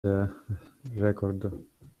the record.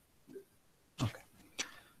 Okay.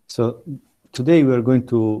 So today we are going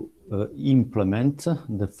to implement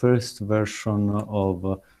the first version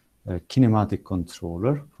of a kinematic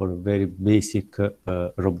controller for a very basic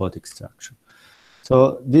robotic structure.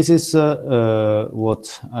 So this is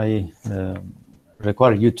what I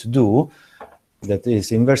require you to do. That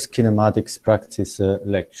is inverse kinematics practice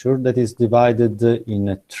lecture that is divided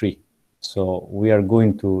in three. So we are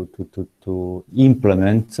going to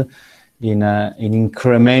implement in an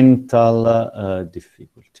incremental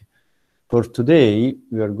difficulty. For today,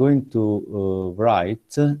 we are going to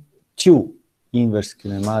write two inverse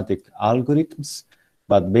kinematic algorithms,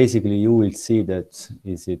 but basically you will see that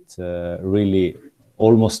is it really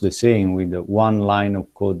almost the same with one line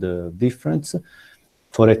of code difference.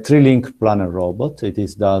 For a three-link planar robot, it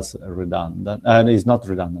is thus redundant, and it's not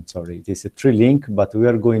redundant, sorry, it is a three-link, but we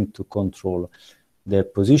are going to control the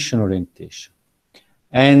position orientation.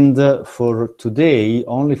 And for today,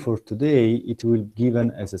 only for today, it will be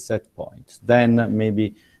given as a set point. Then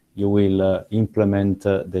maybe you will implement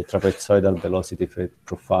the trapezoidal velocity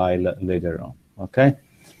profile later on, okay?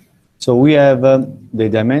 So we have the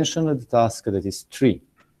dimension of the task that is 3,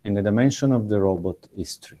 and the dimension of the robot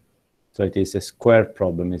is 3. So it is a square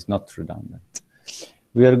problem, it's not redundant.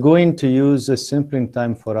 We are going to use a sampling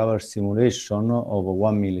time for our simulation of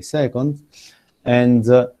 1 millisecond, and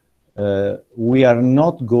we are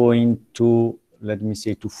not going to, let me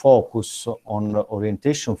say, to focus on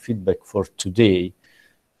orientation feedback for today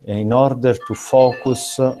in order to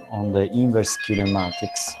focus on the inverse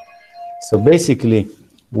kinematics. So basically,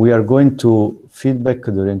 we are going to feedback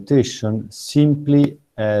the orientation simply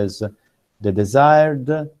as the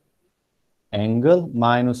desired angle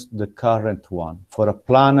minus the current one. For a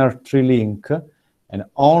planar three-link, and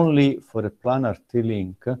only for a planar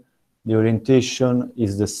three-link, the orientation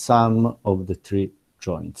is the sum of the three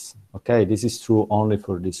joints. Okay, this is true only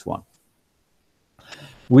for this one.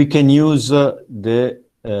 We can use the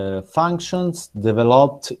functions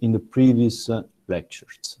developed in the previous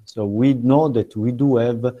lectures. So we know that we do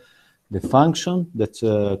have the function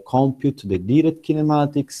that compute the direct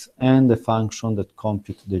kinematics and the function that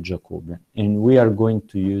compute the Jacobian. And we are going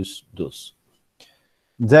to use those.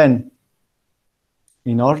 Then,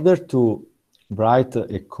 in order to write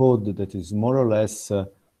a code that is more or less,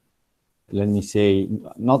 let me say,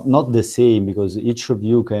 not the same, because each of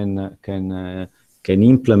you can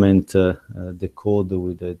implement the code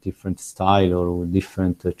with a different style or with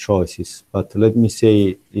different choices. But let me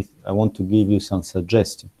say, if I want to give you some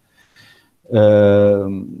suggestions.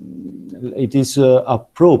 It is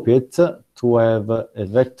appropriate to have a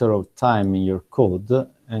vector of time in your code,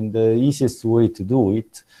 and the easiest way to do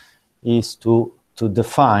it is to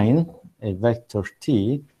define a vector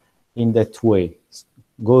t in that way.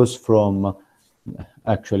 Goes from,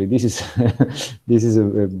 actually this is this is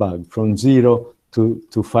a bug, from 0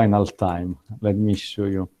 to final time. Let me show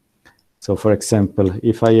you. So for example,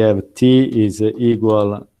 if I have t is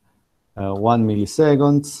equal 1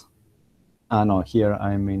 milliseconds. No, here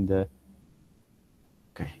I'm in the,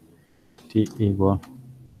 okay, t equal,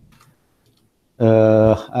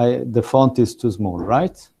 the font is too small,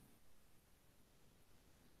 right?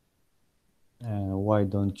 Why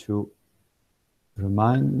don't you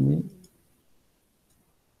remind me?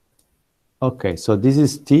 Okay, so this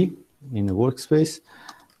is t in the workspace.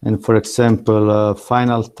 And for example,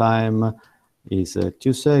 final time is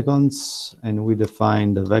 2 seconds, and we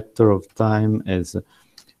define the vector of time as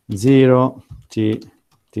 0 t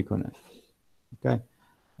con f, okay?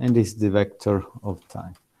 And this is the vector of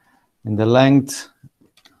time. And the length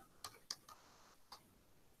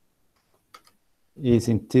is,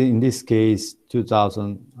 in this case,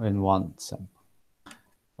 2001 sample.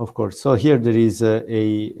 Of course, so here there is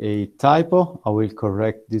a typo. I will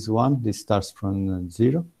correct this one. This starts from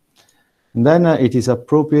 0. And then it is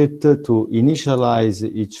appropriate to initialize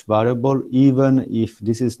each variable, even if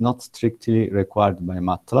this is not strictly required by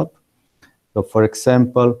Matlab. So for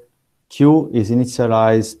example, Q is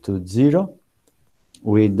initialized to 0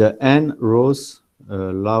 with the n rows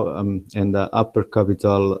and the upper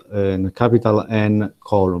capital and capital N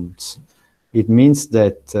columns. It means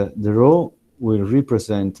that the row will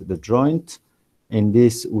represent the joint, and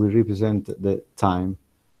this will represent the time.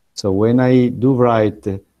 So when I do write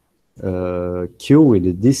Q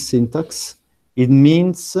with this syntax, it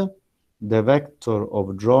means the vector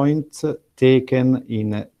of joint taken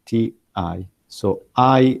in ti, so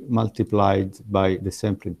I multiplied by the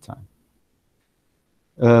sampling time.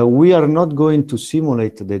 We are not going to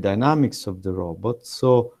simulate the dynamics of the robot,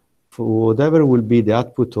 so for whatever will be the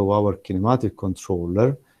output of our kinematic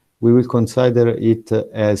controller, we will consider it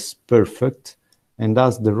as perfect, and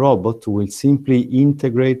thus the robot will simply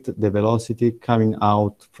integrate the velocity coming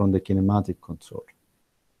out from the kinematic control.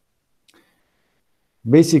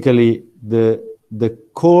 Basically, the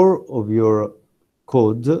core of your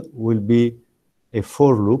code will be a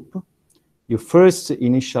for loop. You first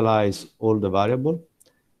initialize all the variables,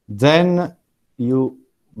 then you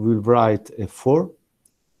will write a for,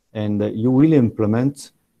 and you will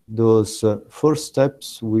implement those 4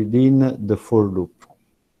 steps within the for loop.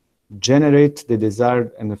 Generate the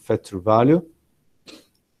desired and effector value,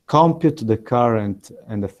 compute the current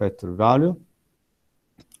and effector value,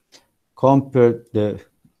 compare the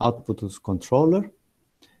output to controller,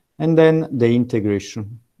 and then the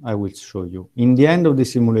integration I will show you. In the end of the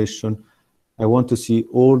simulation, I want to see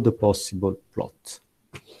all the possible plots.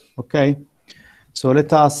 Okay, so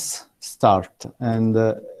let us start. And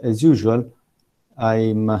as usual,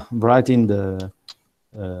 I'm writing the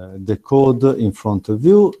code in front of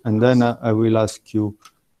you, and then I will ask you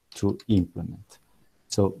to implement.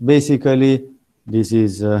 So basically, this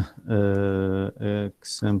is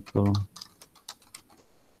example.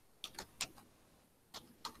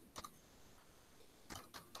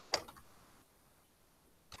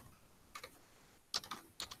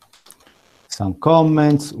 Some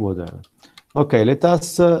comments, whatever. Okay, let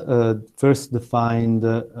us first define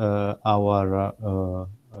our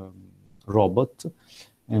robot.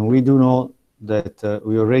 And we do know that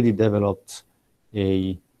we already developed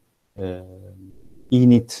a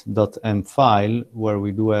init.m file where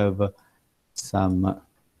we do have some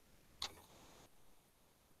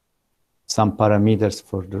parameters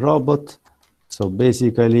for the robot. So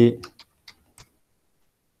basically,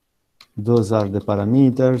 those are the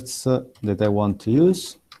parameters that I want to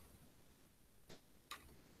use.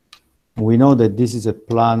 We know that this is a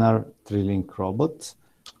planar 3-link robot.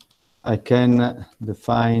 I can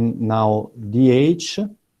define now DH,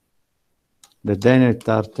 the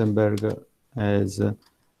Dennett-Hartenberg, as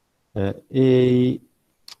A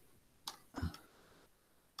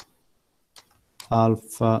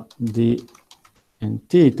alpha D and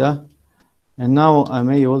theta. And now I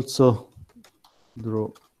may also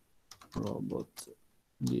draw robot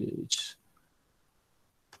DH.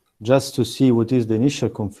 Just to see what is the initial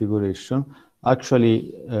configuration.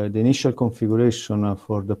 Actually, the initial configuration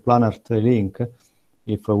for the planar 3-link,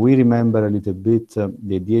 if we remember a little bit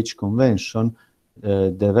the DH convention,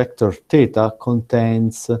 the vector theta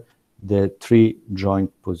contains the 3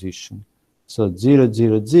 joint position. So 0,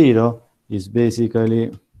 0, 0 is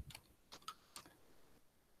basically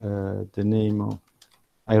the name of.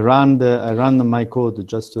 I ran my code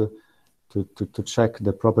just to check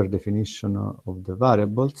the proper definition of the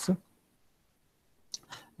variables.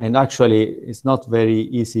 And actually, it's not very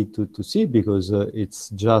easy to see because it's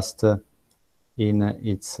just in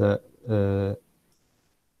its,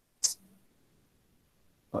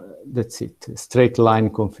 that's it, straight line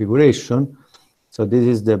configuration. So this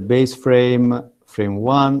is the base frame, frame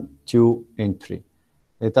 1, 2, and 3.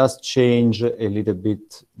 Let us change a little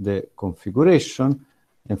bit the configuration.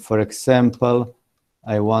 And for example,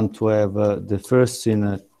 I want to have the first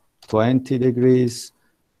in 20 degrees,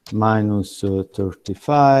 minus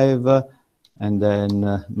 35, and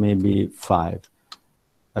then maybe 5.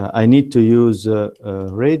 I need to use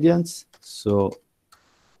radians, so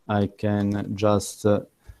I can just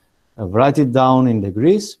write it down in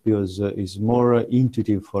degrees because it's more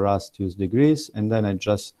intuitive for us to use degrees, and then I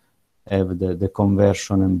just have the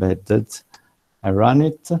conversion embedded. I run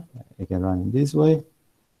it, I can run it this way.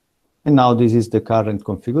 And now this is the current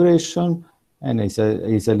configuration, and it's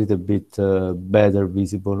a little bit better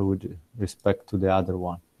visible with respect to the other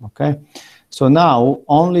one, okay? So now,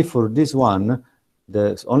 only for this one,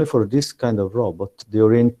 only for this kind of robot, the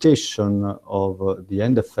orientation of the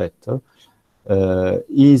end effector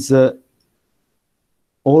is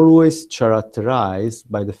always characterized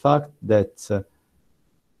by the fact that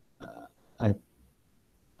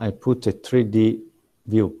I put a 3D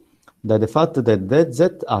view. That the fact that that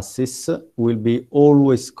z-axis will be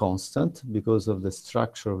always constant because of the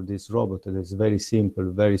structure of this robot that is very simple,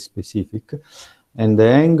 very specific. And the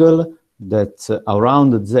angle that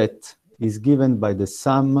around z is given by the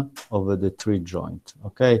sum of the 3 joints,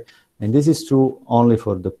 okay? And this is true only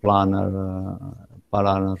for the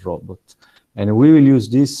planar robot. And we will use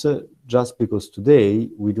this just because today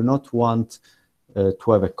we do not want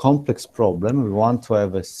to have a complex problem. We want to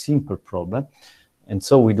have a simple problem. And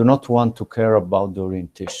so we do not want to care about the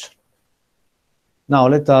orientation. Now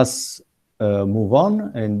let us move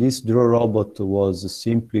on. And this draw robot was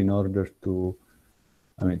simply in order to,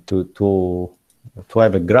 to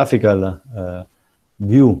have a graphical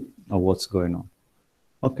view of what's going on.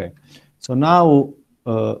 Okay, so now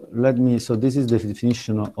so this is the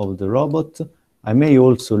definition of the robot. I may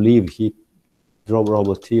also leave draw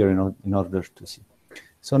robot here in order to see.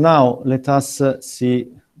 So now let us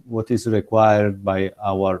see what is required by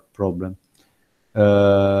our problem.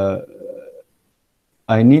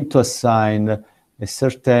 I need to assign a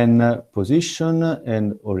certain position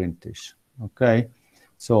and orientation, okay?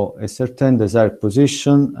 So a certain desired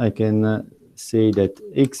position, I can say that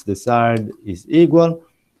x desired is equal.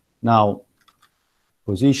 Now,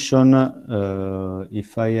 position,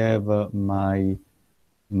 if I have my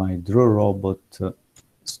draw robot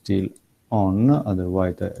still on,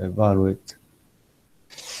 otherwise I evaluate.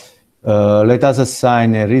 Let us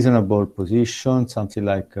assign a reasonable position, something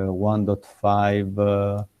like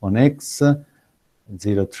 1.5 on x,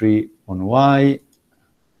 0.3 on y.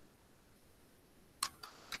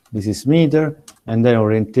 This is meter, and then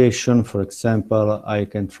orientation, for example, I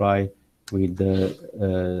can try with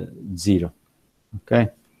 0, okay?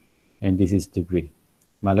 And this is degree.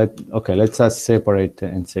 But let's just separate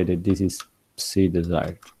and say that this is C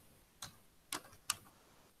desired.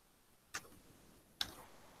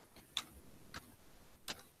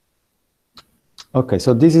 Okay,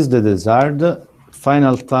 so this is the desired.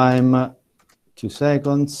 Final time, 2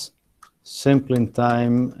 seconds. Sampling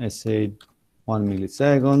time, I say 1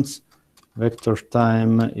 milliseconds. Vector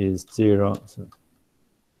time is 0, so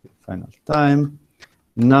final time.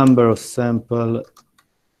 Number of sample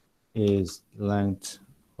is length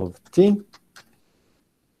of t.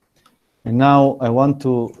 And now I want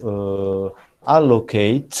to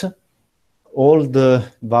allocate all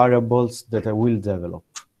the variables that I will develop.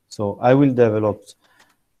 So I will develop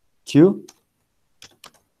Q.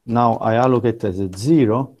 Now I allocate as a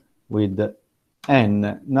 0 with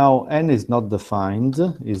n. Now n is not defined,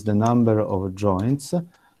 is the number of joints.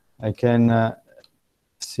 I can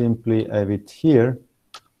simply have it here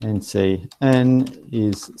and say n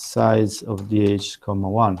is size of dh, comma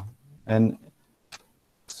 1. And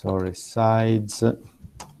sorry, size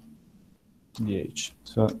dh.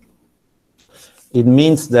 So it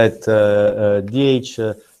means that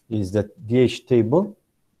dh is the dh table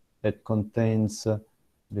that contains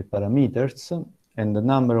the parameters, and the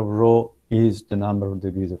number of row is the number of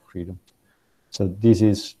degrees of freedom. So this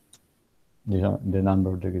is the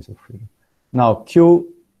number of degrees of freedom. Now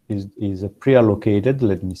Q is pre-allocated,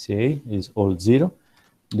 let me say, is all 0.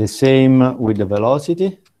 The same with the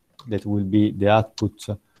velocity, that will be the output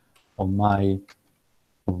of my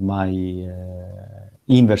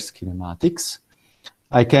inverse kinematics.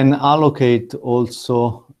 I can allocate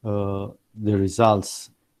also the results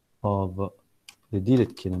of the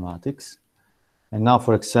direct kinematics. And now,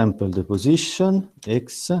 for example, the position,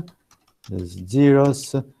 x, there's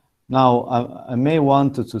zeros. Now, I may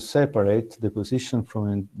want to separate the position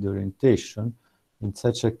from the orientation. In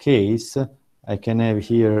such a case, I can have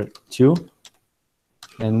here 2,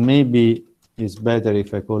 and maybe it's better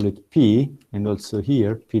if I call it P, and also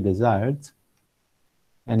here, P desired.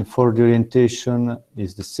 And for the orientation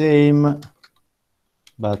is the same,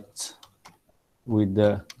 but with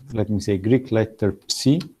the, let me say, Greek letter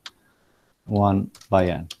psi, 1 by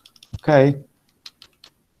n, okay?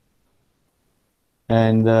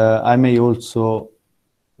 And I may also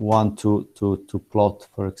want to plot,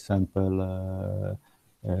 for example,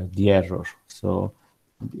 the error. So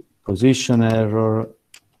position error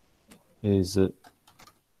is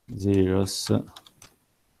zeros,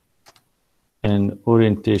 and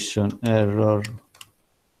orientation error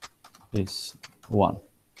is 1.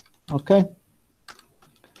 Okay?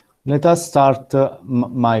 Let us start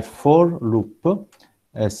my for loop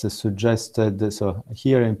as suggested. So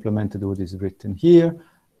here I implemented what is written here.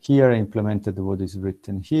 Here I implemented what is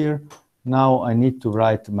written here. Now I need to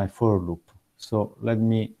write my for loop. So let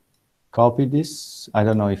me copy this. I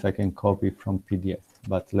don't know if I can copy from PDF,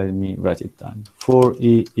 but let me write it down. For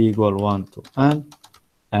e equal 1 to n,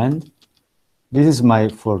 and this is my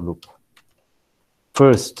for loop.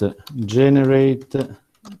 First, generate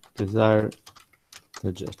desired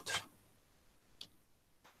trajectory.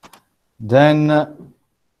 Then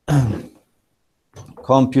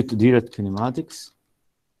compute direct kinematics.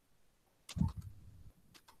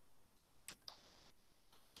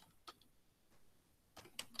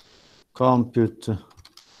 Compute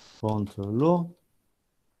contour law.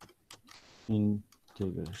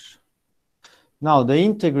 Integration. Now the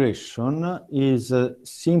integration is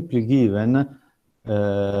simply given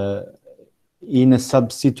in a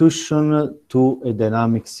substitution to a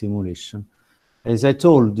dynamic simulation. As I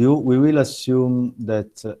told you, we will assume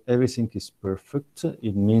that everything is perfect.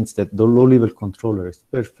 It means that the low-level controller is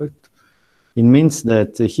perfect. It means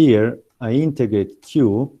that here I integrate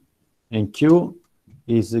Q, and Q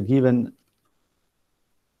is given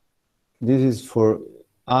this is for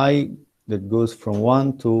I that goes from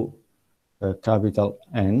 1 to capital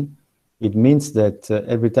N. It means that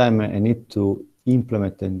every time I need to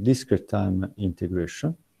implement a discrete time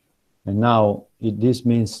integration. And now this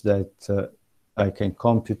means that I can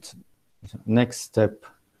compute next step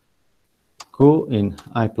go in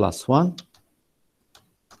I plus 1.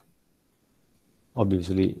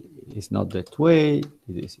 Obviously, it's not that way, it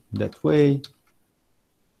is that way,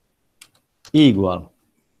 equal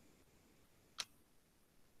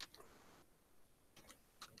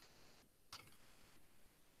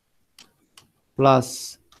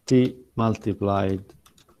plus t multiplied.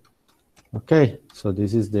 Okay, so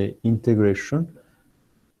this is the integration.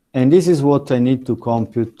 And this is what I need to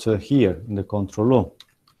compute here in the control law.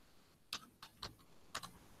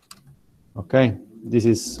 Okay, this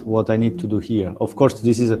is what I need to do here. Of course,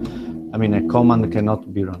 this is, I mean, a command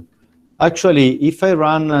cannot be run. Actually, if I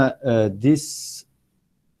run this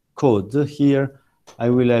code here, I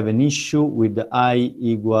will have an issue with the I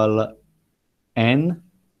equal n,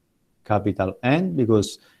 capital N,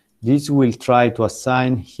 because this will try to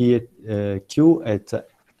assign here q at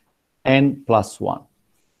n plus 1.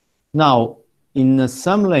 Now, in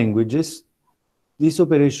some languages, this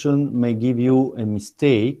operation may give you a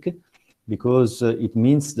mistake because it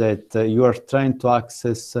means that you are trying to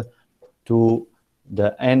access to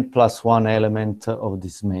the n plus 1 element of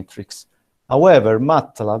this matrix. However,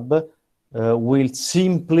 Matlab will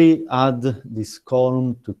simply add this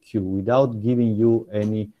column to Q without giving you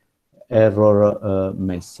any error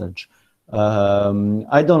message.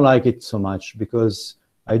 I don't like it so much because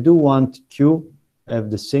I do want Q have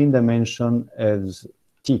the same dimension as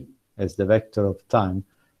T, as the vector of time.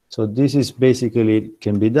 So this is basically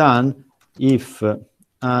can be done if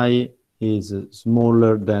I is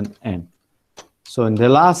smaller than n. So in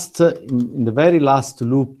the very last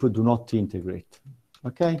loop, do not integrate.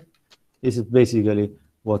 Okay, this is basically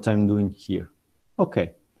what I'm doing here.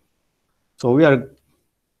 Okay, so we are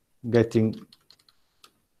writing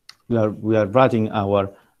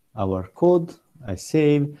our code. I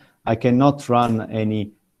save. I cannot run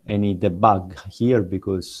any debug here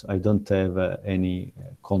because I don't have any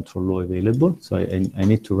control law available. So I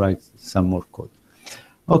need to write some more code.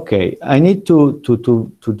 Okay, I need to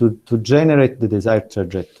generate the desired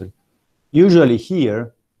trajectory. Usually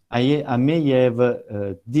here, I may have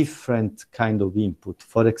a different kind of input.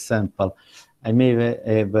 For example, I may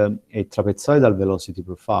have a trapezoidal velocity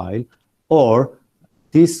profile, or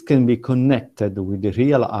this can be connected with the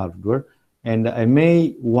real hardware, and I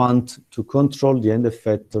may want to control the end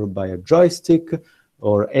effector by a joystick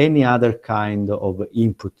or any other kind of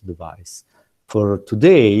input device. For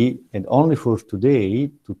today, and only for today,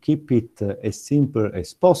 to keep it as simple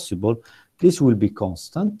as possible, this will be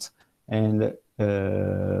constant. And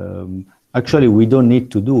actually, we don't need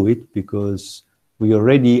to do it because we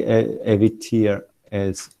already have it here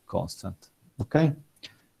as constant. Okay?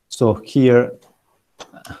 So here,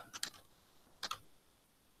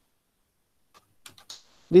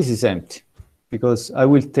 this is empty because I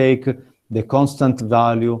will take the constant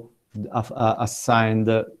value assigned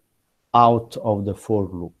out of the for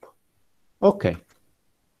loop. Okay.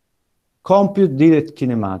 Compute direct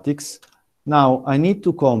kinematics. Now I need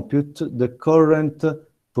to compute the current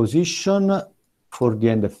position for the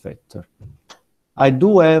end effector. I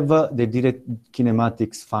do have the direct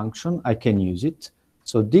kinematics function. I can use it.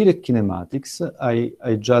 So direct kinematics,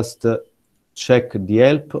 I just check the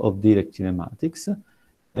help of direct kinematics.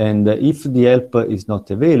 And if the help is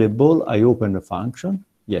not available, I open the function.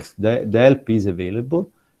 Yes, the help is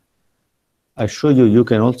available. I show you, you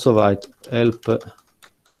can also write help.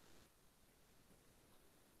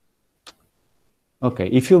 Okay,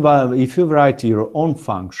 if you write your own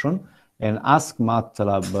function and ask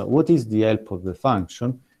Matlab what is the help of the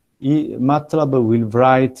function, Matlab will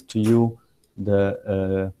write to you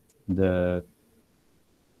the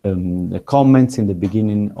comments in the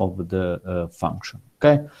beginning of the function.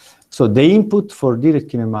 Okay, so the input for direct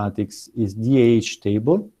kinematics is DH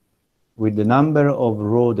table with the number of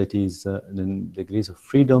row that is the degrees of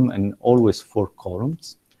freedom and always 4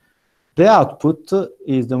 columns. The output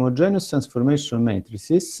is the homogeneous transformation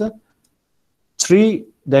matrices,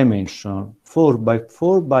 3-dimensional, 4 by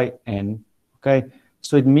 4 by n. Okay,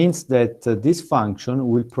 so it means that this function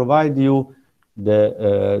will provide you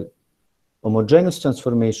the homogeneous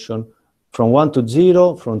transformation from 1 to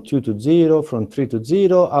 0, from 2 to 0, from 3 to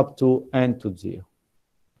 0, up to n to 0.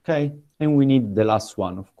 Okay, and we need the last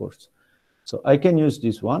one, of course. So I can use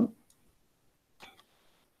this one.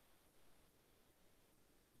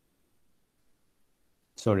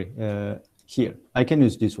 Sorry, here, I can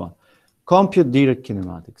use this one. Compute direct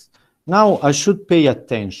kinematics. Now I should pay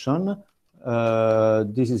attention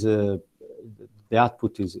this is the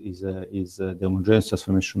output is the homogeneous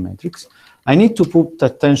transformation matrix. I need to put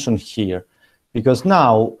attention here because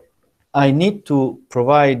now I need to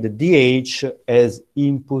provide the DH as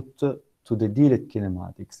input to the direct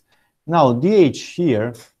kinematics. Now DH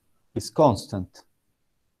here is constant.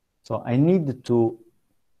 So I need to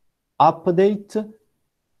update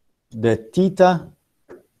the theta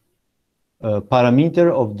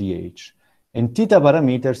parameter of DH. And theta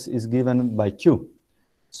parameters is given by Q.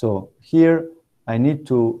 So here I need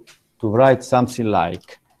to write something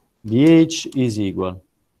like DH is equal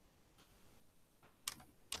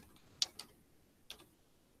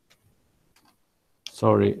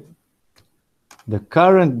the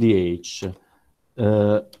current DH,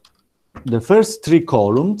 the first three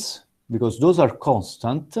columns, because those are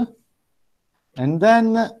constant, and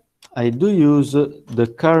then I do use the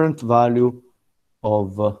current value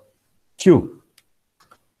of Q.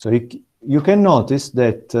 So you can notice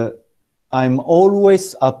that I'm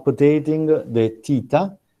always updating the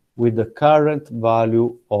theta with the current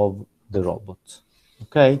value of the robot.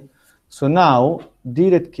 Okay? So now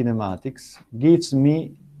direct kinematics gives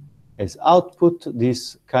me as output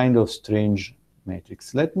this kind of strange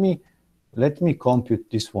matrix. Let me compute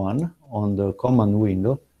this one on the command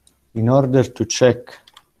window in order to check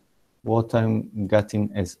what I'm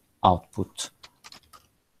getting as output.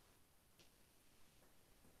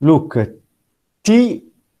 Look, T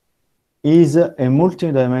is a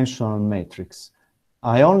multidimensional matrix.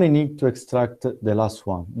 I only need to extract the last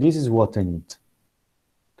one. This is what I need.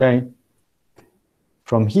 Okay?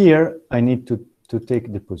 From here, I need to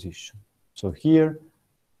take the position. So here,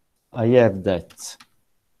 I have that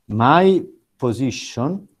my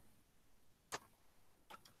position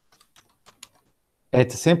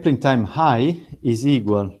at sampling time I is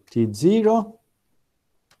equal to T0.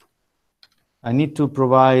 I need to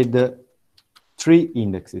provide 3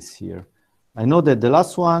 indexes here. I know that the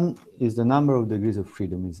last one is the number of degrees of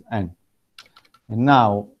freedom is n. And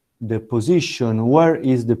now the position, where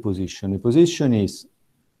is the position? The position is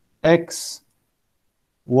x,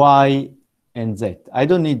 y, and z. I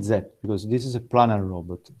don't need z because this is a planar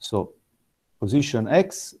robot. So position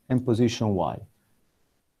x and position y.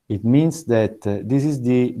 It means that this is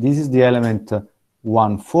the element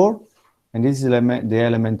 1, 4, and this is the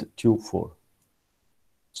element 2, 4.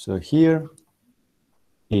 So here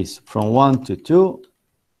is from 1 to 2,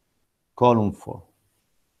 column 4.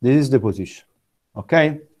 This is the position,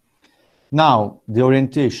 okay? Now, the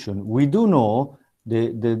orientation. We do know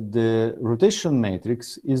the rotation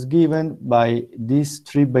matrix is given by this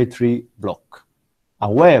 3 by 3 block.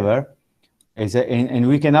 However, and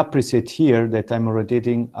we can appreciate here that I'm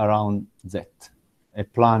rotating around Z. A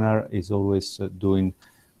planar is always doing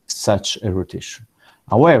such a rotation.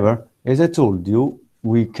 However, as I told you,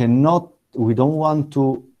 we don't want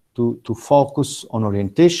to focus on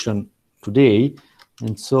orientation today.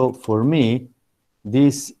 And so for me,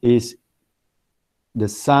 this is the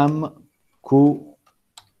sum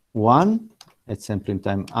Q1 at sampling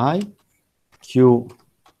time I,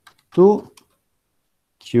 Q2,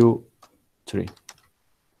 Q3.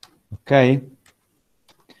 Okay?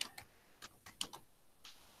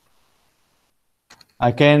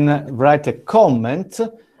 I can write a comment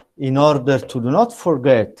in order to do not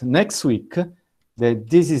forget next week that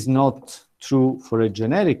this is not true for a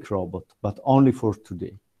generic robot, but only for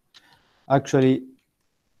today. Actually,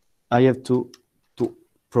 I have to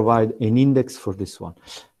provide an index for this one.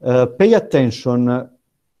 Pay attention,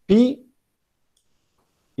 P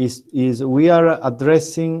is we are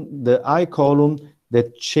addressing the I column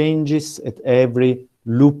that changes at every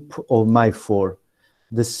loop of my 4.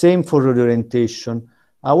 The same for the orientation.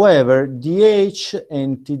 However, DH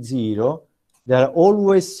and T0, they are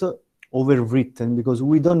always overwritten because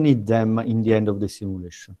we don't need them in the end of the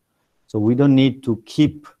simulation. So we don't need to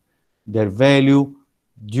keep their value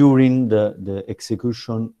during the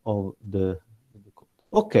execution of the code.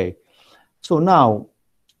 Okay, so now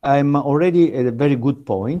I'm already at a very good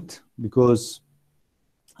point because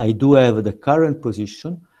I do have the current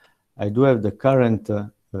position, I do have the current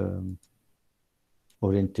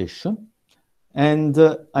orientation, and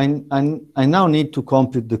I now need to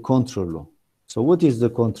compute the control law. So what is the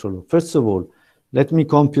control law? First of all, let me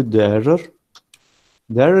compute the error.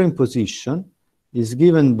 The error in position is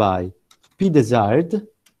given by P desired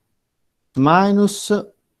minus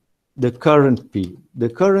the current P. The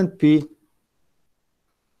current P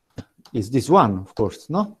is this one, of course,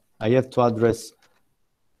 no? I have to address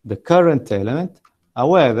the current element.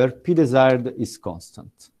 However, P desired is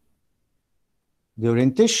constant. The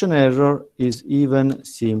orientation error is even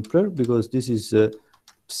simpler because this is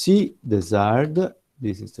C desired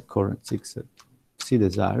this is the current C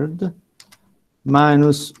desired,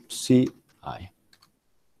 minus Ci.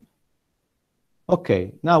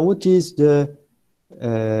 Okay, now what is the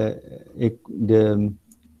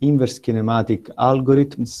inverse kinematic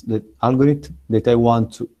algorithm that I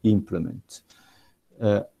want to implement?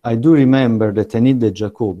 I do remember that I need the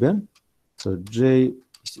Jacobian, so J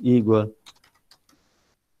is equal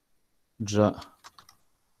Jacobian.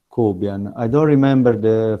 I don't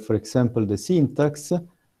remember for example, the syntax.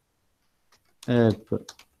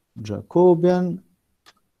 Help Jacobian.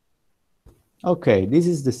 Okay, this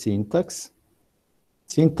is the syntax.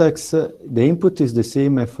 The input is the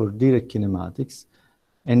same as for direct kinematics,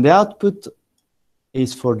 and the output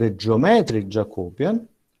is for the geometric Jacobian.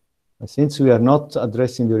 Since we are not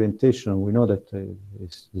addressing the orientation, we know that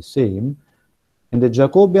it's the same. And the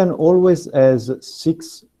Jacobian always has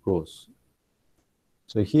 6 rows.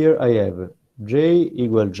 So here I have J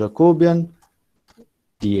equal Jacobian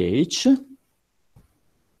DH.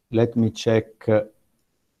 Let me check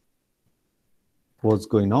what's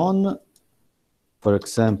going on. For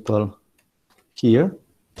example, here,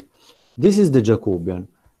 this is the Jacobian.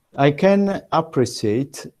 I can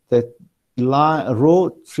appreciate that row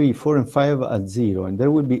 3, 4, and 5 are 0, and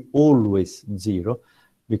there will be always 0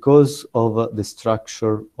 because of the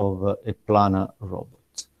structure of a planar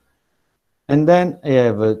robot. And then I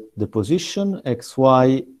have the position, x,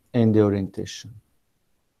 y, and the orientation.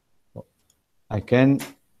 I can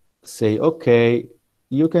say, okay,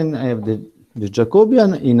 you can have the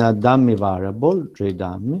Jacobian in a dummy variable, J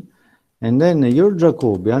dummy, and then your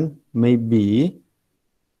Jacobian may be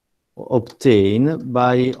obtained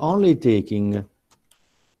by only taking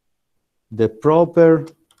the proper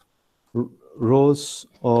rows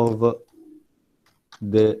of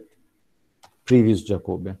the previous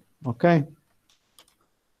Jacobian, okay?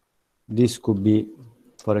 This could be,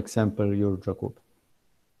 for example, your Jacobian.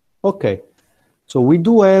 Okay, so we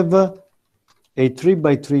do have a 3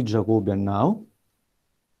 by 3 Jacobian now.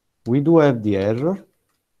 We do have the error,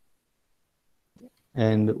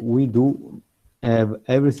 and we do have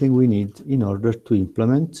everything we need in order to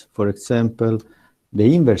implement, for example,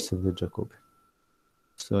 the inverse of the Jacobian.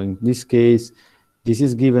 So in this case, this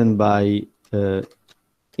is given by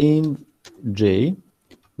in J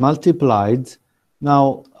multiplied.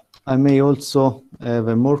 Now, I may also have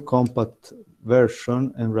a more compact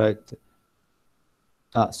version and write,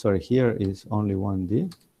 sorry, here is only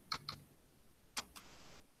 1D.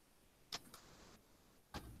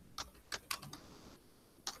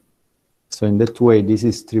 So in that way, this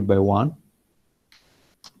is 3 by 1.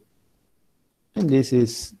 And this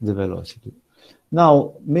is the velocity.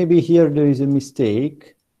 Now, maybe here there is a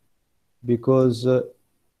mistake because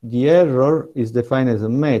the error is defined as a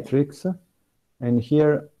matrix. And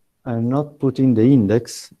here I'm not putting the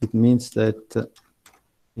index. It means that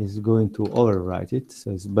it's going to overwrite it.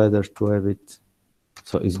 So it's better to have it.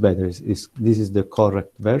 So it's better. This is the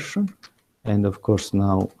correct version. And of course,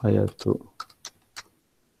 now I have to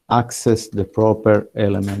access the proper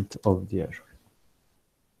element of the error.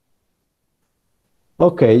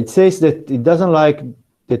 Okay, it says that it doesn't like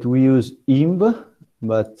that we use imb,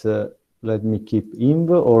 but let me keep imb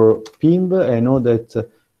or pimb. I know that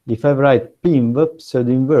if I write pimb,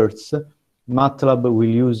 pseudo inverse, Matlab will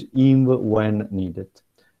use imb when needed.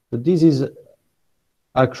 But this is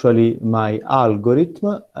actually my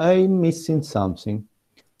algorithm. I'm missing something.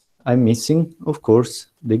 I'm missing, of course,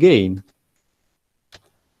 the gain.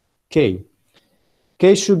 K.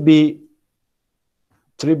 K should be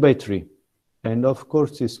 3 by 3. And of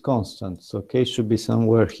course, it's constant. So K should be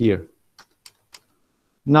somewhere here.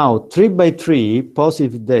 Now, 3 by 3,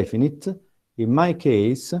 positive definite. In my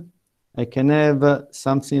case, I can have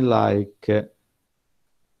something like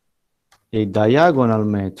a diagonal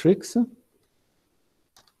matrix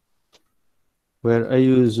where I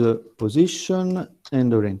use position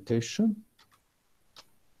and orientation.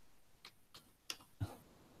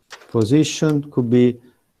 Position could be,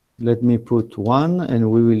 let me put 1, and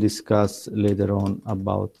we will discuss later on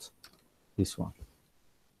about this one.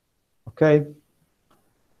 Okay?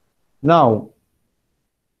 Now,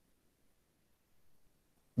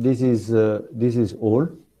 this is all.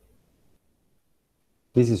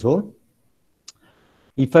 This is all.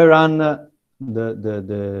 If I run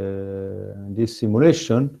this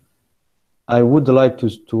simulation, I would like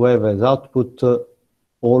to have as output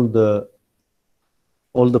all the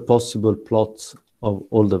possible plots of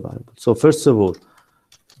all the variables. So first of all,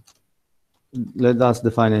 let us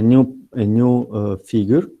define a new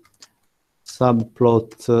figure.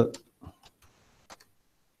 Subplot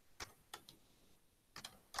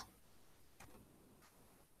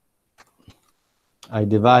I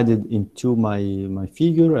divided into my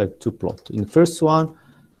figure. I have two plots. In the first one,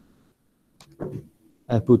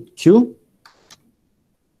 I put Q.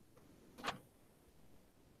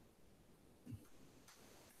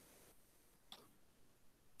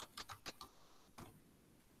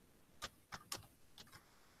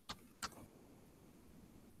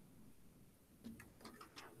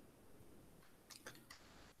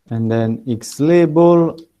 And then X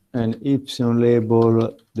label and Y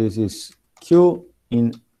label, this is Q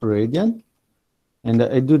in radian. And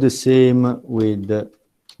I do the same with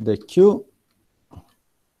the Q.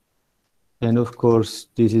 And of course,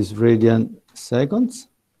 this is radian seconds.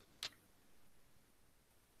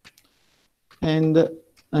 And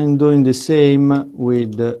I'm doing the same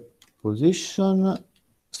with the position.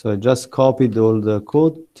 So I just copied all the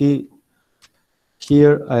code.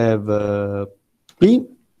 Here I have P.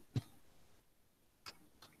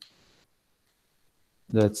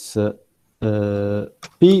 That's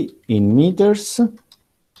P in meters.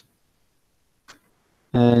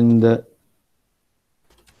 And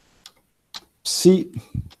C,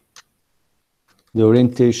 the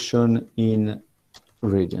orientation in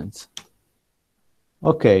radians.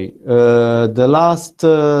 Okay,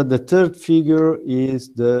 the third figure is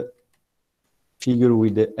the figure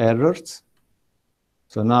with the errors.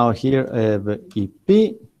 So now here I have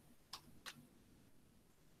EP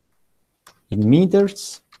in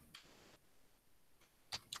meters,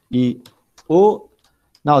 EO.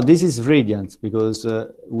 Now this is radians because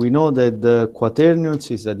we know that the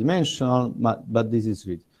quaternions is a dimensional, but this is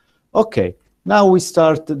radian. Okay, now we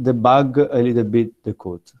start to debug a little bit the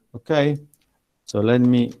code. Okay, so let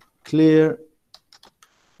me clear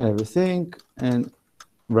everything and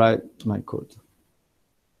write my code.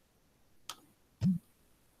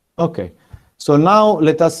 Okay, so now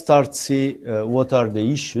let us start see what are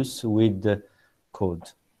the issues with the code.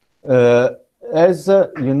 As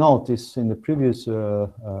you noticed in the previous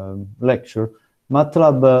lecture,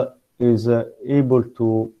 Matlab is able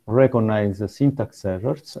to recognize the syntax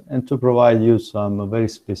errors and to provide you some very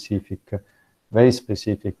specific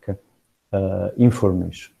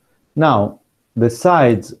information. Now, the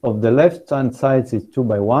size of the left-hand side is 2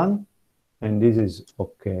 by 1, and this is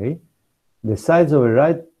okay. The size of the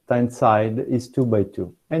right-hand side is 2 by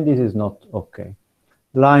 2, and this is not okay.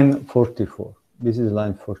 Line 44. This is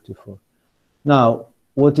line 44. Now,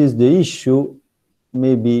 what is the issue?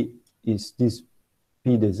 Maybe is this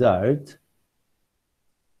P desired?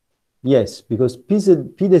 Yes, because P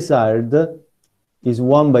desired is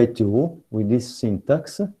 1 by 2 with this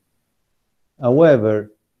syntax.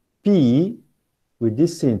 However, P with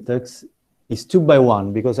this syntax is 2 by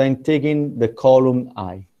 1 because I'm taking the column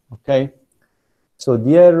I, okay? So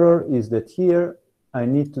the error is that here I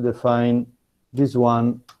need to define this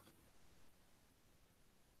one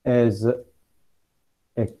as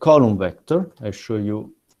a column vector. I show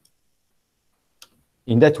you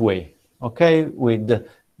in that way, okay, with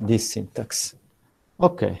this syntax.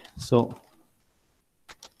 Okay, so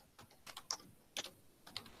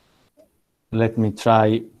let me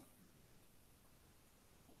try.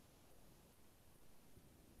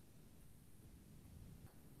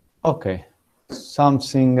 Okay,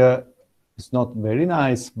 something is not very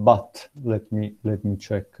nice, but let me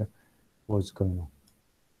check what's going on.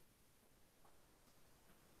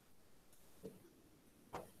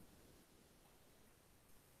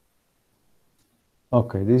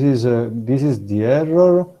 Okay, this is the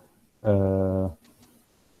error.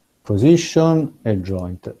 Position a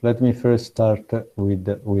joint. Let me first start with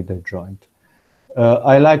the joint.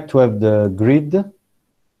 I like to have the grid.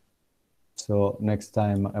 So next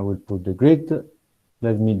time I will put the grid.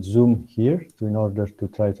 Let me zoom here in order to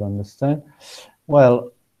try to understand.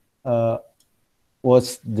 Well,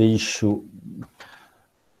 what's the issue?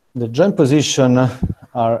 The joint position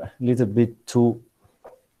are a little bit too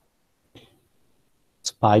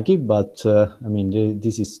spiky, but I mean,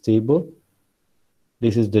 this is stable.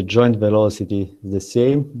 This is the joint velocity, the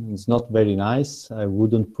same. It's not very nice. I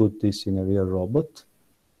wouldn't put this in a real robot.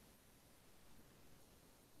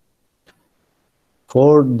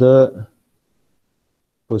 For the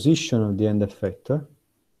position of the end effector,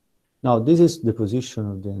 now this is the position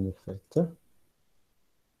of the end effector.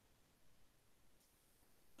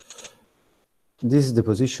 This is the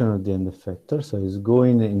position of the end effector, so it's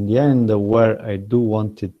going in the end where I do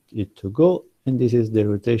want it to go, and this is the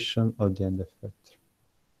rotation of the end effector.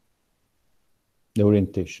 The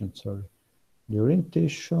orientation, sorry. The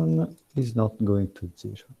orientation is not going to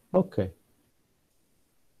 0. Okay.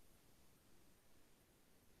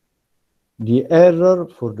 The error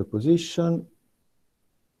for the position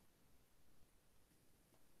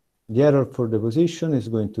the error for the position is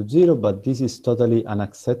going to 0, but this is totally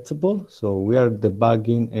unacceptable. So we are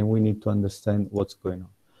debugging and we need to understand what's going on.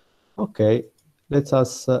 Okay, let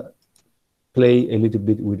us play a little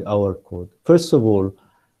bit with our code. First of all,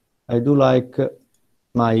 I do like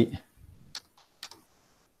my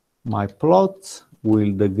plot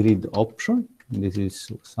with the grid option. This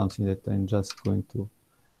is something that I'm just going to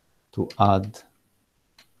add.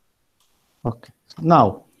 Okay,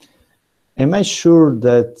 now, am I sure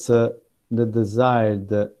that the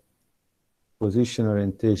desired position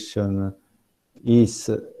orientation is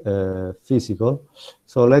physical?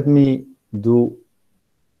 So let me do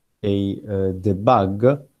a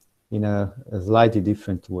debug in a slightly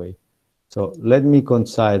different way. So let me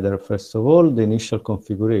consider, first of all, the initial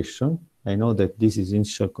configuration. I know that this is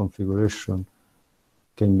initial configuration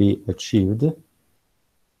can be achieved,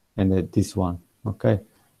 and this one, okay?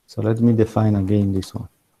 So let me define again this one.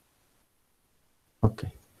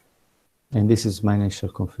 Okay, and this is my initial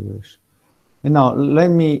configuration. And now let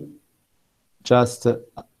me just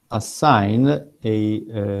assign a,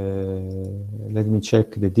 let me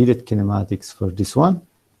check the direct kinematics for this one.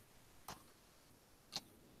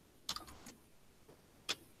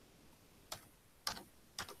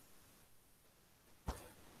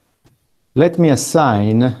 Let me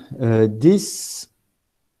assign this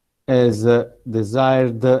as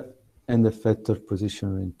desired and effector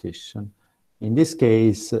position orientation. In this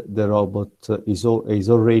case, the robot is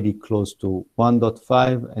already close to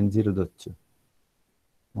 1.5 and 0.2.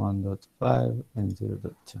 1.5 and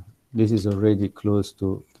 0.2. This is already close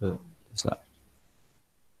to the desired.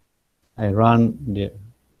 I run the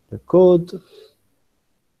code.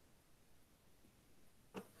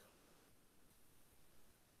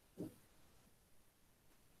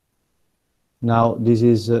 Now this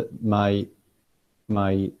is the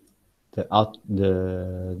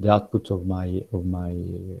output of my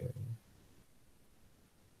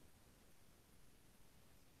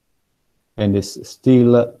and it's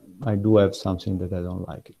still I do have something that I don't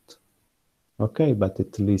like it. Okay, but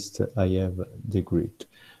at least I have the grid.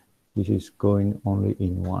 This is going only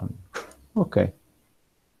in one. Okay.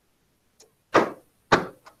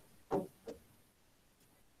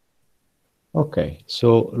 Okay,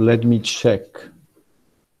 so let me check.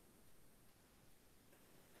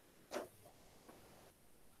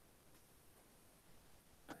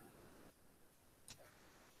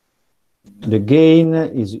 The gain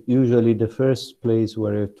is usually the first place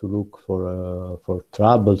where you have to look for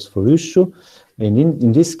troubles, for issue. And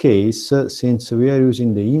in this case, since we are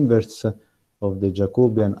using the inverse of the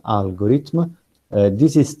Jacobian algorithm,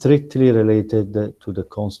 this is strictly related to the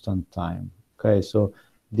constant time. Okay, so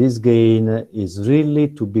this gain is really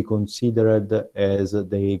to be considered as the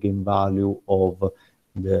eigenvalue of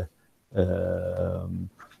the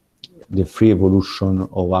free evolution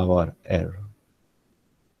of our error.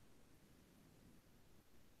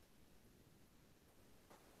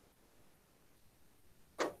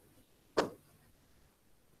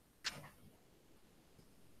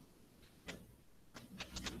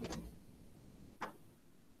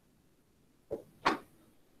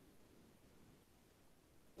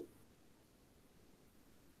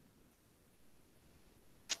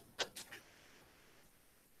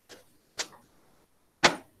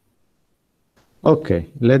 Okay,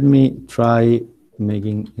 let me try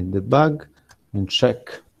making a debug and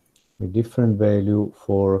check a different value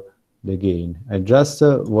for the gain. I just,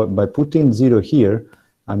 by putting 0 here,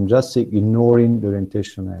 I'm just ignoring the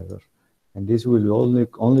orientation error. And this will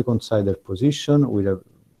only consider position with a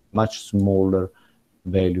much smaller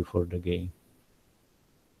value for the gain.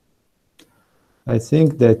 I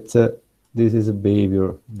think that this is a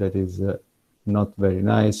behavior that is not very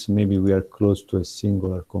nice. Maybe we are close to a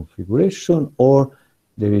singular configuration or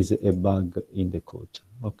there is a bug in the code.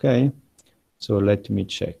 Okay, so let me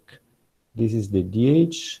check. This is the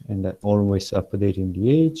DH and I'm always updating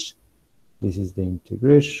DH. This is the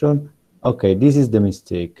integration. Okay, this is the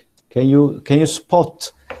mistake. Can you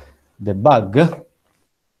spot the bug?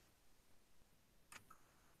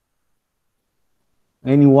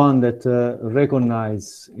 Anyone that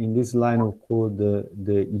recognize in this line of code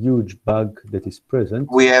the huge bug that is present?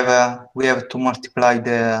 We have to multiply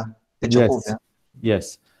the Jacobian.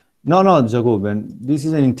 Yes. No, Jacobian. This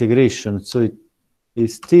is an integration, so it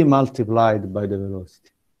is still multiplied by the velocity.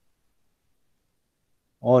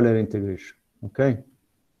 Euler integration. Okay.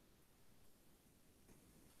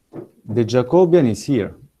 The Jacobian is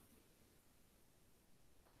here.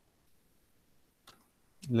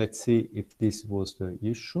 Let's see if this was the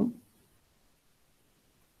issue.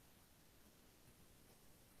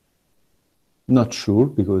 Not sure,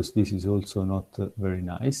 because this is also not very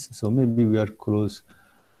nice. So maybe we are close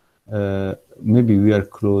maybe we are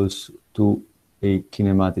close to a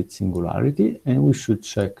kinematic singularity, and we should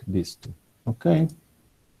check this too, okay?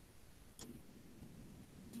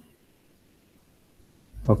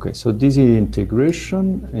 Okay, so this is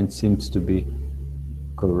integration and seems to be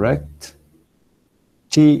correct.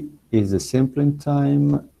 T is the sampling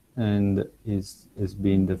time and is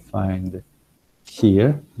being defined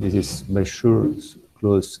here. This is by sure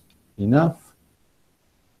close enough.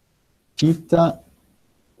 Theta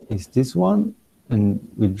is this one, and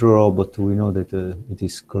with draw robot we know that it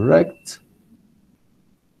is correct.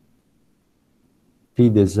 P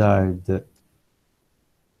desired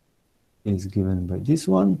is given by this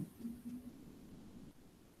one.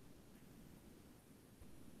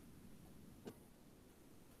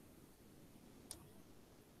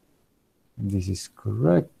 This is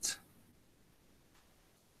correct.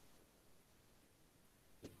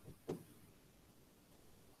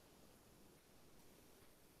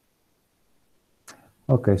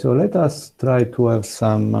 Okay, so let us try to have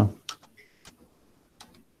some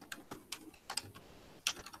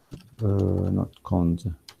not cons.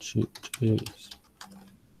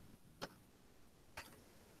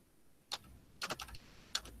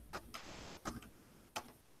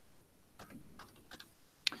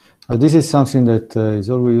 This is something that is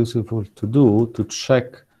always useful to do to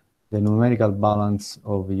check the numerical balance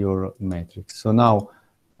of your matrix. So now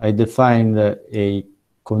I defined a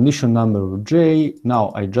condition number of J.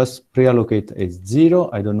 Now I just pre-allocate as 0.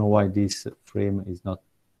 I don't know why this frame is not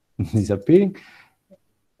disappearing.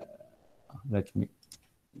 Let me,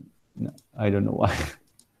 no, I don't know why.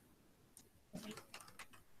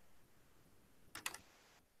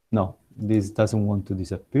 No, this doesn't want to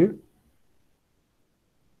disappear.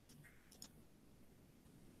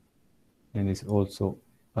 And it's also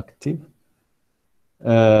active.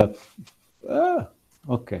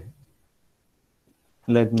 Okay.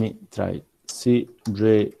 Let me try.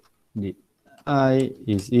 Cj d I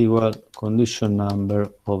is equal condition number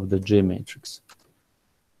of the J matrix.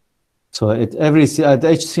 So at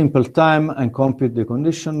each simple time, I compute the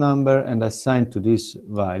condition number and assign to this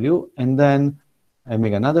value, and then I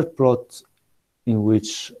make another plot in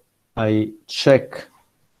which I check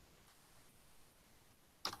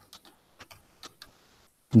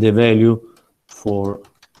the value for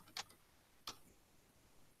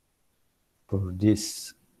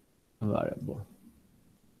this variable.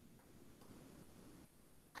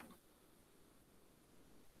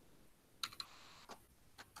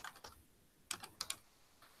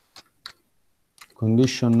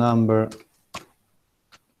 Condition number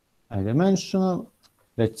I-dimensional.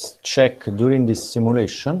 Let's check during this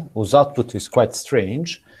simulation, whose output is quite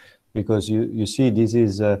strange, because you see this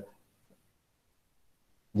is the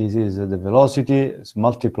velocity is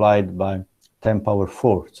multiplied by 10 power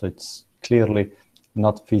 4, so it's clearly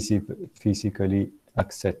not physically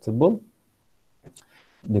acceptable.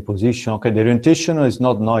 The position, okay, the orientation is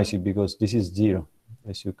not noisy because this is 0,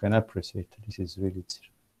 as you can appreciate. This is really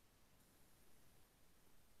 0.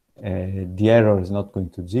 The error is not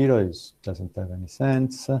going to 0, it doesn't have any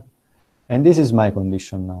sense. And this is my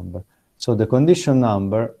condition number. So the condition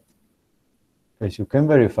number, as you can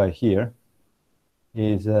verify here,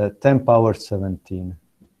 is 10 power 17.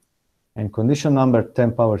 And condition number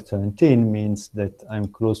 10 power 17 means that I'm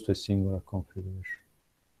close to a singular configuration.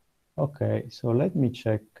 Okay, so let me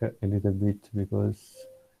check a little bit because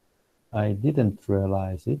I didn't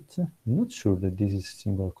realize it. I'm not sure that this is a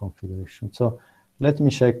single configuration. So let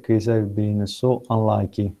me check if I've been so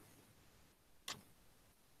unlucky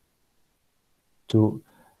to,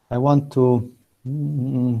 I want to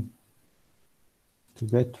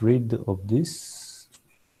get rid of this.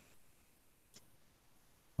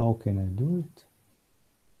 How can I do it?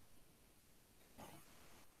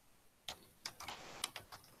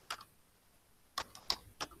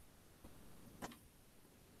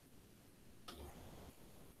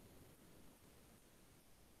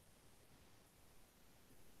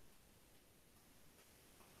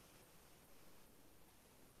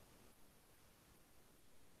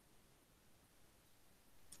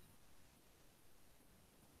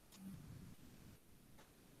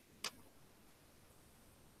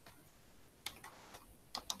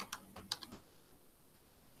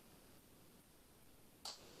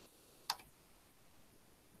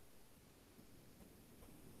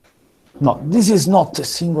 No, this is not a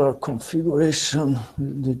singular configuration.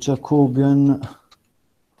 The Jacobian,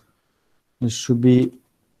 it should be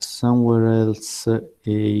somewhere else a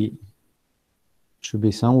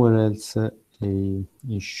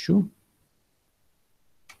issue.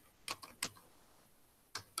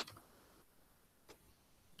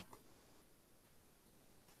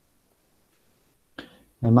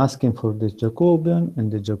 I'm asking for the Jacobian,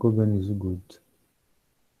 and the Jacobian is good.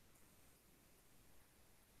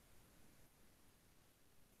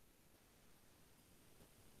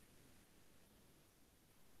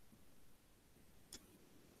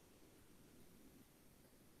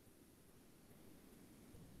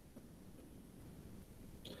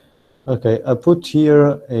 Okay, I put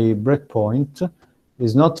here a breakpoint.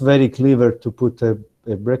 It's not very clever to put a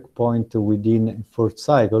breakpoint within fourth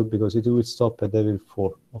cycle because it will stop at level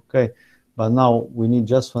 4, okay? But now we need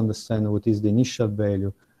just to understand what is the initial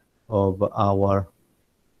value of our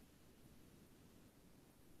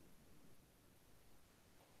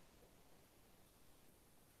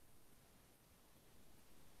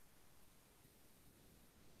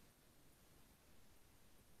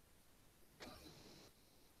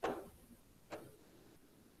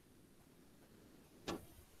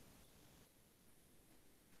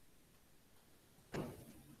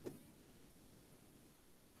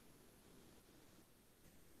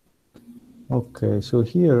okay, so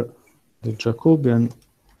here the Jacobian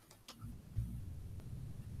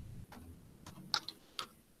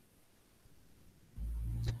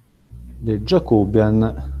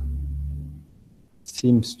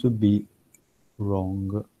seems to be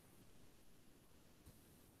wrong.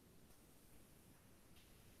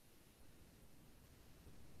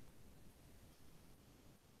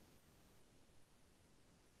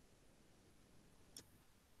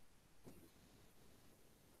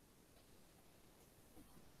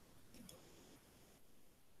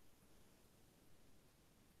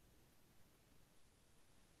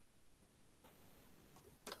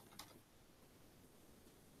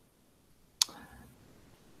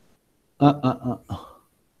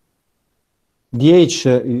 DH,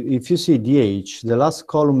 if you see DH, the last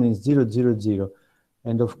column is 0, 0, 0.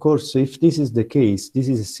 And of course, if this is the case, this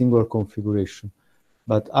is a singular configuration.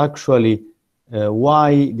 But actually,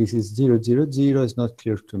 why this is 0, 0, 0 is not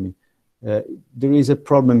clear to me. There is a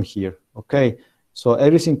problem here, okay? So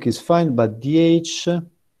everything is fine, but DH...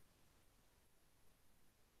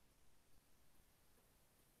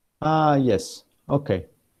 yes, okay.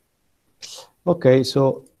 Okay,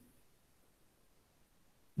 so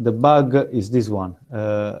the bug is this one.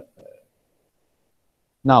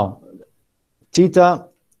 Now, theta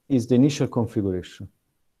is the initial configuration.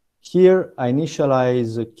 Here, I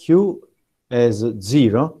initialize Q as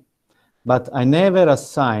 0, but I never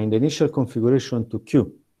assigned the initial configuration to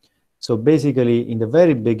Q. So basically, in the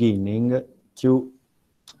very beginning, Q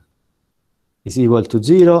is equal to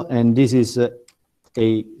 0, and this is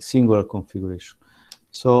a singular configuration.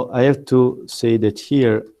 So I have to say that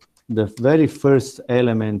here, the very first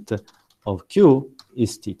element of Q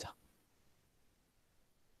is theta.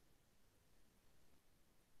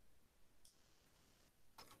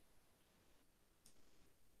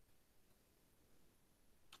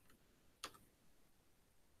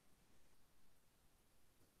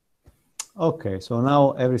 Okay, so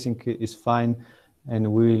now everything is fine, and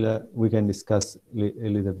we can discuss a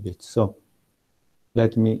little bit. So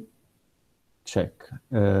let me check.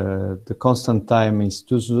 The constant time is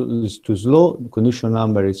too slow. The condition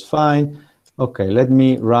number is fine. Okay, let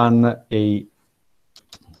me run a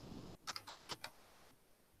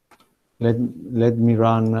let me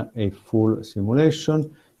run a full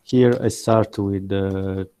simulation. Here I start with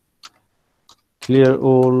clear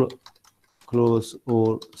all, close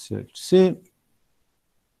all, search C.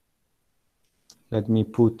 Let me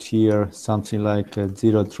put here something like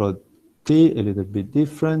 0 draw T, a little bit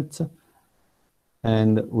different.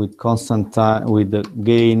 And with constant time, with the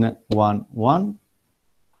gain 1, 1,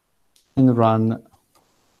 and run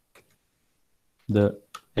the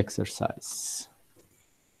exercise.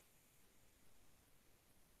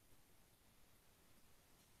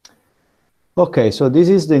 Okay, so this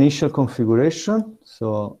is the initial configuration.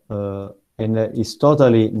 So, and it's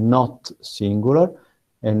totally not singular.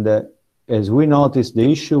 And as we noticed,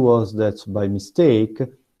 the issue was that by mistake,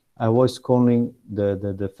 I was calling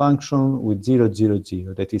the function with 0, 0,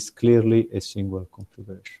 0. That is clearly a singular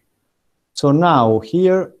configuration. So now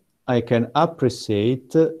here I can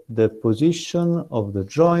appreciate the position of the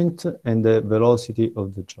joint and the velocity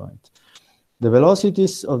of the joint. The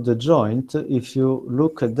velocities of the joint, if you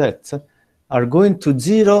look at that, are going to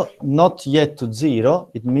 0, not yet to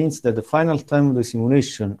 0. It means that the final time of the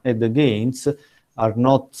simulation and the gains are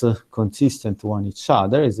not consistent one each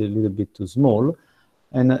other. It's a little bit too small.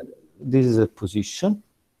 And this is a position,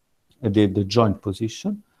 the joint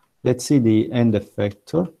position. Let's see the end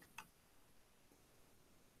effector.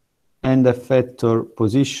 End effector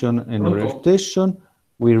position and rotation.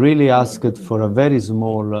 We really asked for a very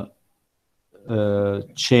small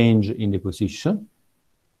change in the position.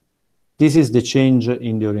 This is the change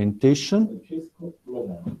in the orientation.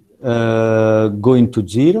 Going to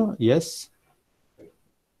 0, yes.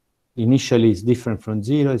 Initially it's different from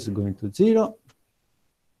 0, it's going to 0.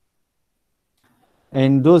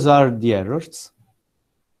 And those are the errors.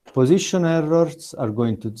 Position errors are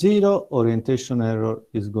going to 0, orientation error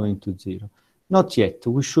is going to 0. Not yet,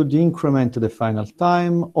 we should increment the final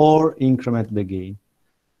time or increment the gain.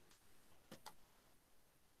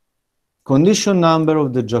 Condition number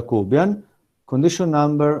of the Jacobian. Condition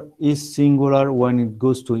number is singular when it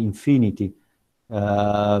goes to infinity.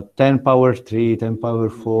 10 power 3, 10 power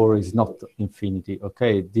 4 is not infinity,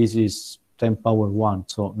 okay? This is 10 power 1,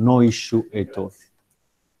 so no issue at all.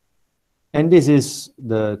 And this is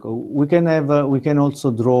the, we can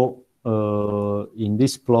also draw in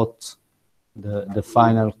this plot the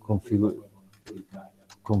final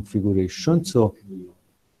configuration. So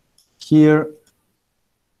here,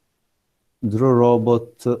 draw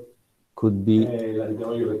robot could be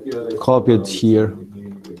copied here.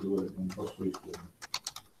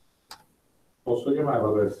 Posso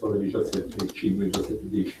chiamarla verso le 17:05,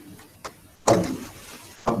 17:10.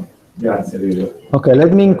 Grazie, Leo. Okay,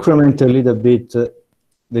 let me increment a little bit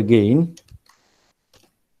the gain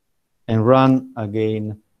and run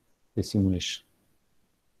again the simulation.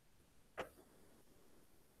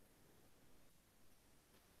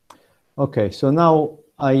 Okay, so now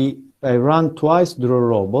I run twice draw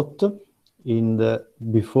robot in the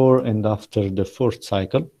before and after the fourth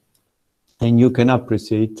cycle, and you can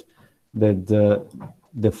appreciate that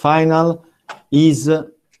the final is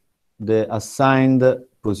the assigned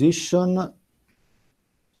position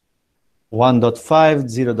 1.5,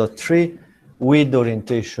 0.3 with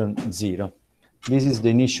orientation 0. This is the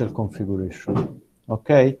initial configuration,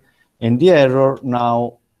 okay? And the error,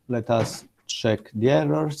 now let us check the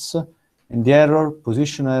errors. And the error,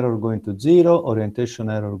 position error going to 0, orientation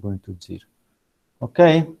error going to 0.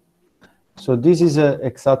 Okay? So this is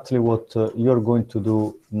exactly what you're going to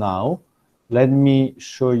do now. Let me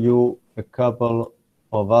show you a couple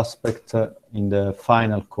of aspects in the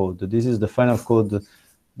final code. This is the final code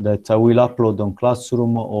that I will upload on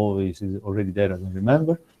Classroom, or is it already there? I don't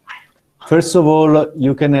remember. First of all,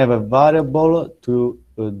 you can have a variable to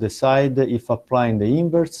decide if applying the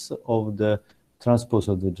inverse of the transpose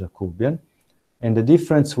of the Jacobian. And the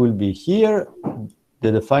difference will be here,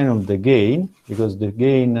 the define of the gain, because the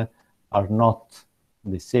gain are not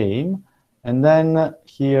the same. And then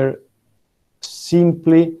here,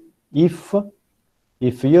 simply if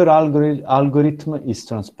your algorithm is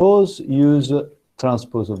transpose, use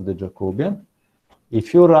transpose of the Jacobian.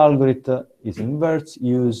 If your algorithm is inverse,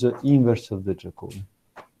 use inverse of the Jacobian.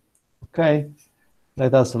 Okay?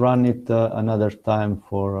 Let us run it another time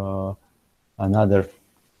for another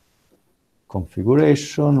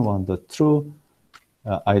configuration, 1.2,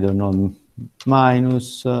 I don't know,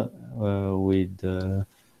 minus with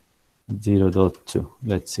 0.2.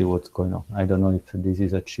 Let's see what's going on. I don't know if this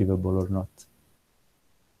is achievable or not.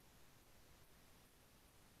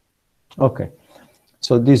 Okay,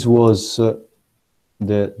 so this was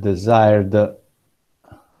the desired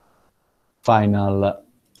final.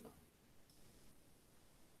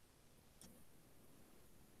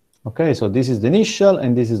 Okay, so this is the initial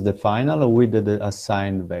and this is the final with the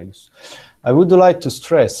assigned values. I would like to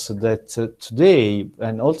stress that today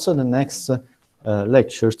and also the next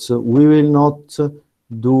lectures, we will not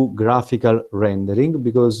do graphical rendering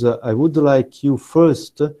because I would like you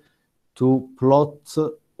first to plot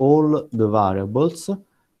all the variables,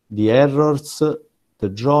 the errors, the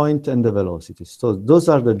joint and the velocities. So those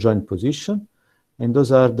are the joint position and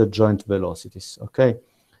those are the joint velocities, okay?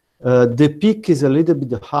 The peak is a little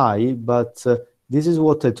bit high, but this is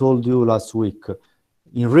what I told you last week.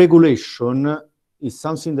 In regulation, is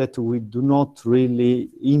something that we do not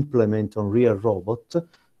really implement on real robot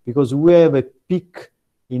because we have a peak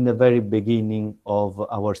in the very beginning of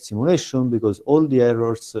our simulation because all the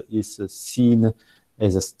errors is seen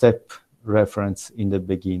as a step reference in the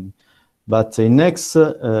beginning. But in next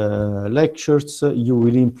lectures, you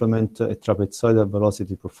will implement a trapezoidal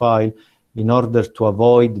velocity profile in order to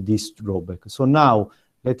avoid this drawback. So now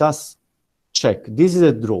let us check. This is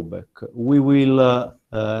a drawback. We will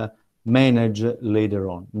manage later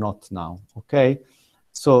on, not now, okay?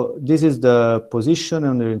 So this is the position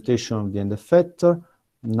and orientation of the end effector.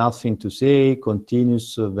 Nothing to say,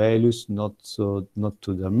 continuous values, not too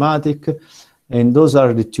dramatic. And those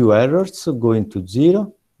are the two errors going to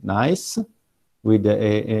 0, nice. With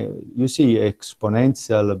you see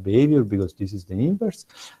exponential behavior because this is the inverse.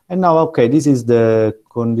 And now, okay, this is the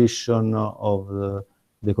condition of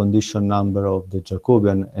the condition number of the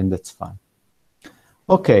Jacobian, and that's fine.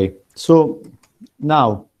 Okay, so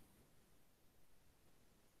now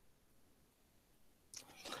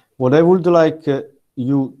what I would like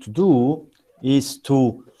you to do is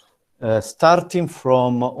to, starting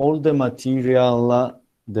from all the material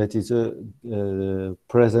that is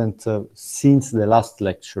present since the last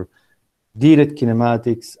lecture, direct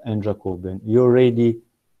kinematics and Jacobian. You already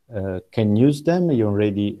can use them, you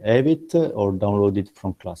already have it or download it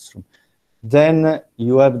from Classroom. Then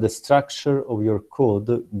you have the structure of your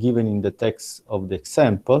code given in the text of the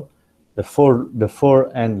example, the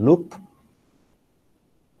for and loop,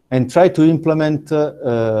 and try to implement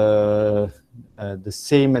the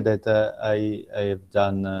same that I have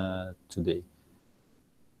done today.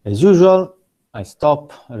 As usual, I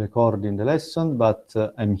stop recording the lesson, but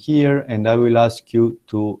I'm here and I will ask you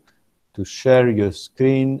to share your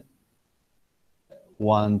screen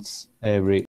once every